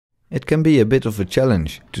It can be a bit of a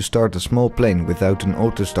challenge to start a small plane without an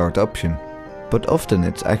auto start option, but often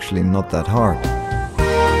it's actually not that hard.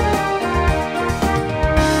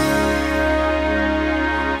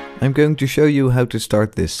 I'm going to show you how to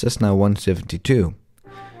start this Cessna 172.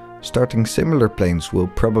 Starting similar planes will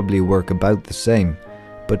probably work about the same,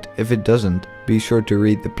 but if it doesn't, be sure to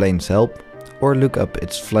read the plane's help or look up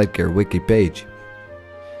its flight gear wiki page.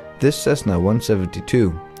 This Cessna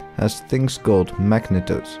 172 has things called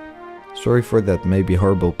magnetos. Sorry for that maybe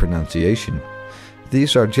horrible pronunciation.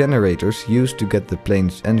 These are generators used to get the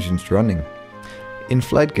plane's engines running. In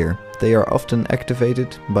flight gear, they are often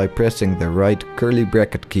activated by pressing the right curly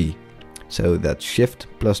bracket key, so that's shift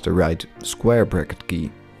plus the right square bracket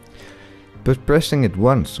key. But pressing it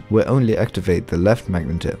once will only activate the left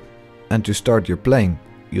magneto, and to start your plane,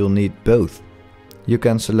 you'll need both. You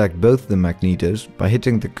can select both the magnetos by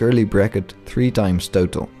hitting the curly bracket 3 times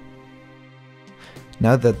total.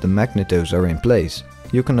 Now that the magnetos are in place,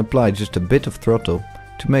 you can apply just a bit of throttle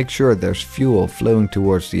to make sure there's fuel flowing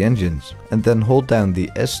towards the engines, and then hold down the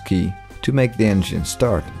S key to make the engine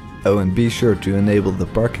start. Oh, and be sure to enable the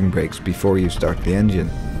parking brakes before you start the engine.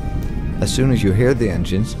 As soon as you hear the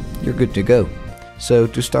engines, you're good to go. So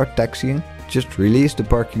to start taxiing, just release the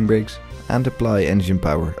parking brakes and apply engine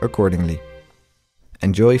power accordingly.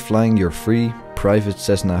 Enjoy flying your free private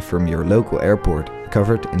Cessna from your local airport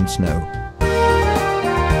covered in snow.